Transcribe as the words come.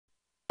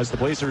as the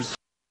Blazers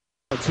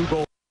 2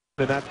 goals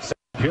in that second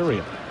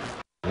period.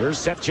 Here's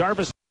Seth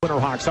Jarvis,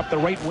 Winterhawks up the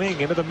right wing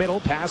into the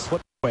middle, pass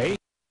flipped away.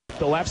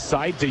 The left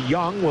side to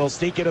Young, will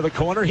sneak into the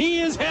corner.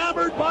 He is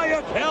hammered by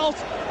Appelt.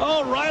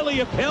 Oh,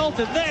 Ryley Appelt,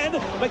 and then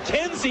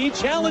MacKenzie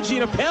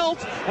challenging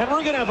Appelt, and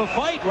we're going to have a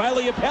fight.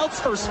 Ryley Appelt's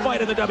first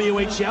fight in the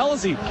WHL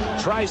as he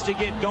tries to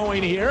get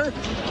going here.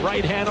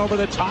 Right hand over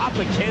the top.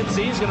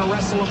 MacKenzie's going to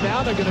wrestle him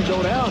down. They're going to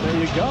go down. There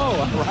you go.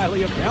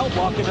 Ryley Appelt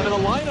walking into the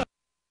lineup.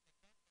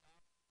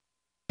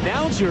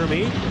 Now,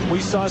 Jeremy, we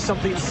saw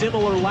something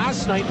similar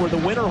last night where the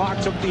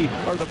Winterhawk took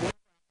the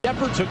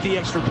Shepard took the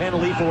extra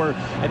penalty for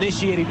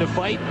initiating the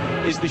fight.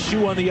 Is the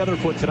shoe on the other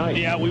foot tonight?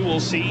 Yeah, we will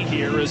see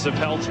here as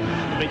Appelt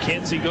and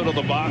MacKenzie go to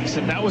the box,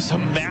 and that was a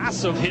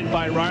massive hit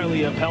by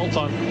Ryley Appelt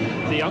on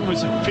the Young,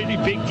 was a pretty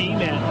big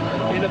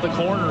D-man into the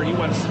corner. He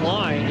went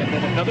flying, and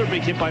then another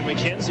big hit by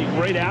MacKenzie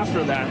right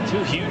after that.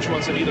 Two huge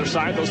ones on either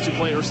side. Those two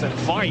players then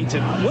fight.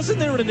 And wasn't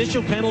there an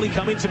initial penalty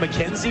coming to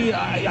MacKenzie?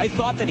 I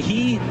thought that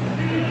he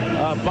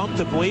bumped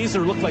a Blazer.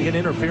 Looked like an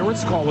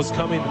interference call was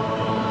coming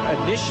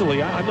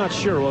initially. I'm not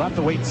sure. We'll have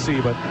to wait and see,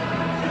 but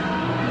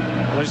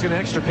there's an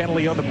extra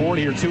penalty on the board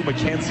here too,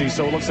 MacKenzie,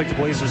 so it looks like the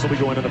Blazers will be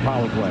going to the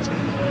power play.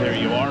 There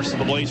you are. So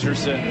the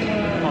Blazers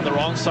on the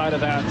wrong side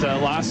of that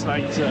last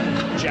night.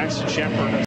 Jackson Shepard